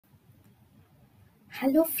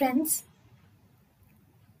Hello friends,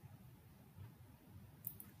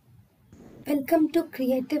 welcome to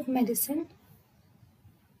Creative Medicine.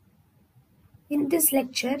 In this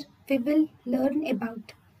lecture, we will learn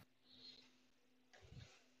about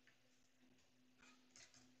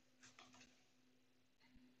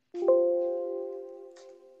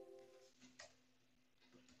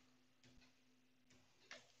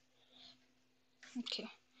Okay.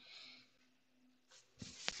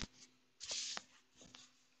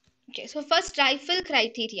 Okay. So first rifle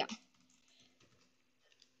criteria.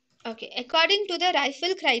 Okay. According to the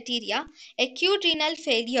rifle criteria, acute renal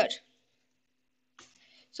failure.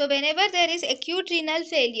 So whenever there is acute renal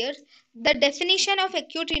failure, the definition of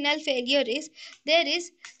acute renal failure is there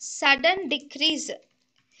is sudden decrease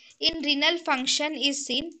in renal function is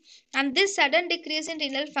seen, and this sudden decrease in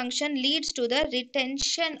renal function leads to the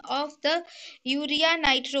retention of the urea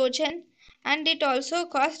nitrogen, and it also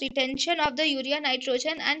causes retention of the urea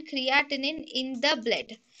nitrogen and creatinine in the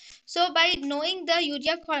blood. So by knowing the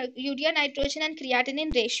urea nitrogen and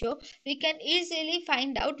creatinine ratio, we can easily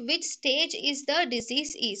find out which stage is the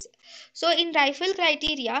disease is. So in rifle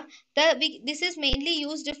criteria, this is mainly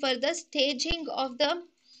used for the staging of the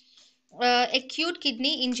acute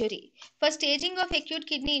kidney injury. For staging of acute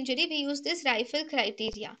kidney injury, we use this rifle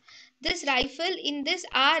criteria. This rifle in this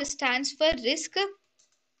R stands for risk.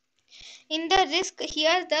 In the risk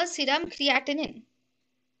here, the serum creatinine.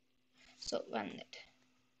 So one minute.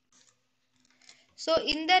 So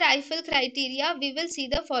in the rifle criteria, we will see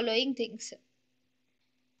the following things.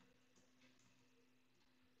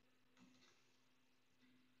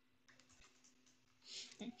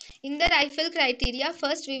 In the rifle criteria,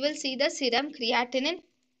 first we will see the serum creatinine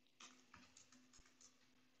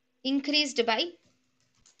increased by.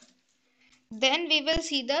 Then we will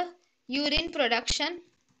see the urine production.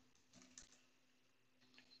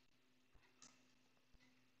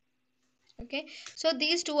 Okay, so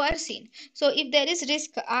these two are seen. So if there is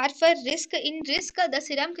risk, R for risk, in risk the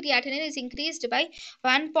serum creatinine is increased by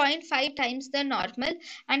 1.5 times the normal,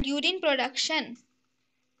 and urine production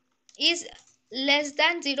is less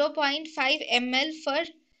than 0.5 ml for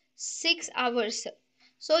 6 hours.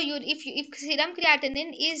 So if serum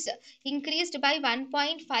creatinine is increased by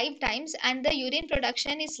 1.5 times and the urine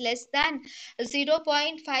production is less than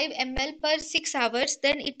 0.5 ml per 6 hours,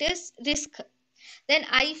 then it is risk. Then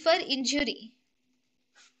I for injury.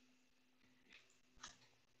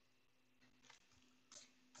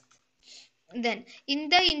 Then in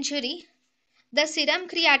the injury, the serum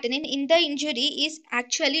creatinine in the injury is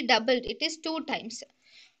actually doubled. It is 2 times.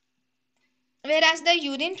 Whereas the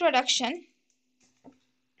urine production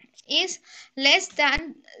is less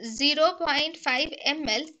than 0.5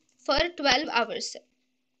 ml for 12 hours.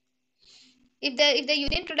 If the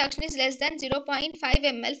urine production is less than 0.5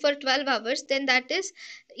 ml for 12 hours, then that is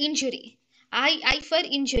injury. I for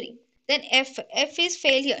injury. Then F is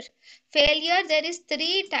failure. Failure, there is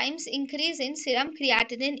 3 times increase in serum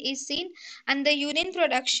creatinine is seen, and the urine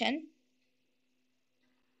production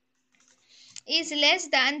is less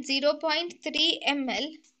than 0.3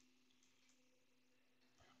 ml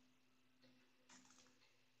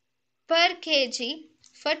per kg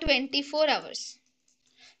for 24 hours.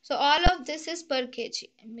 So all of this is per kg.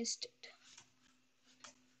 I missed it.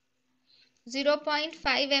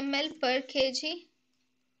 0.5 ml per kg,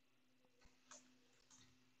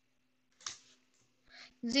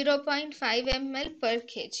 0.5 ml per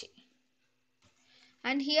kg.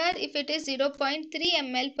 And here if it is 0.3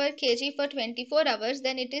 ml per kg for 24 hours,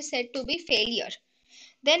 then it is said to be failure.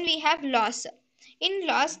 Then we have loss. In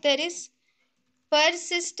loss there is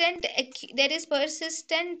persistent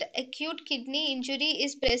acute kidney injury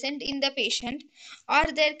is present in the patient, or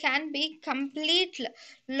there can be complete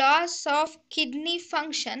loss of kidney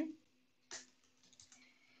function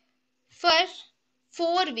for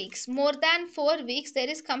 4 weeks. More than 4 weeks there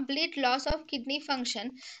is complete loss of kidney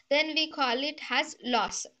function, then we call it as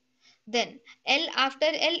loss. Then L after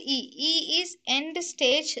L, E is end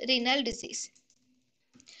stage renal disease.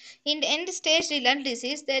 In end stage renal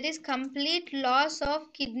disease, there is complete loss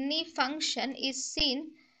of kidney function is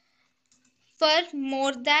seen for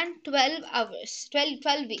more than 12 hours,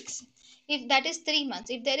 12 weeks. If that is 3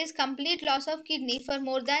 months, if there is complete loss of kidney for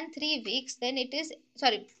more than 3 weeks, then it is,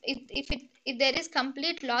 sorry, if there is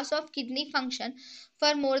complete loss of kidney function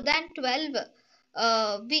for more than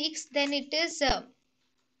 12 weeks, then it is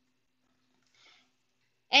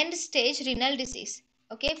end stage renal disease.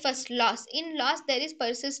 Okay, first loss. In loss there is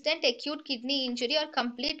persistent acute kidney injury or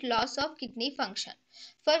complete loss of kidney function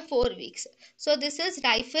for 4 weeks. So this is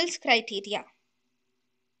Rifle's criteria.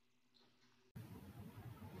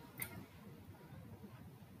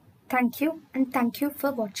 Thank you and thank you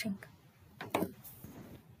for watching.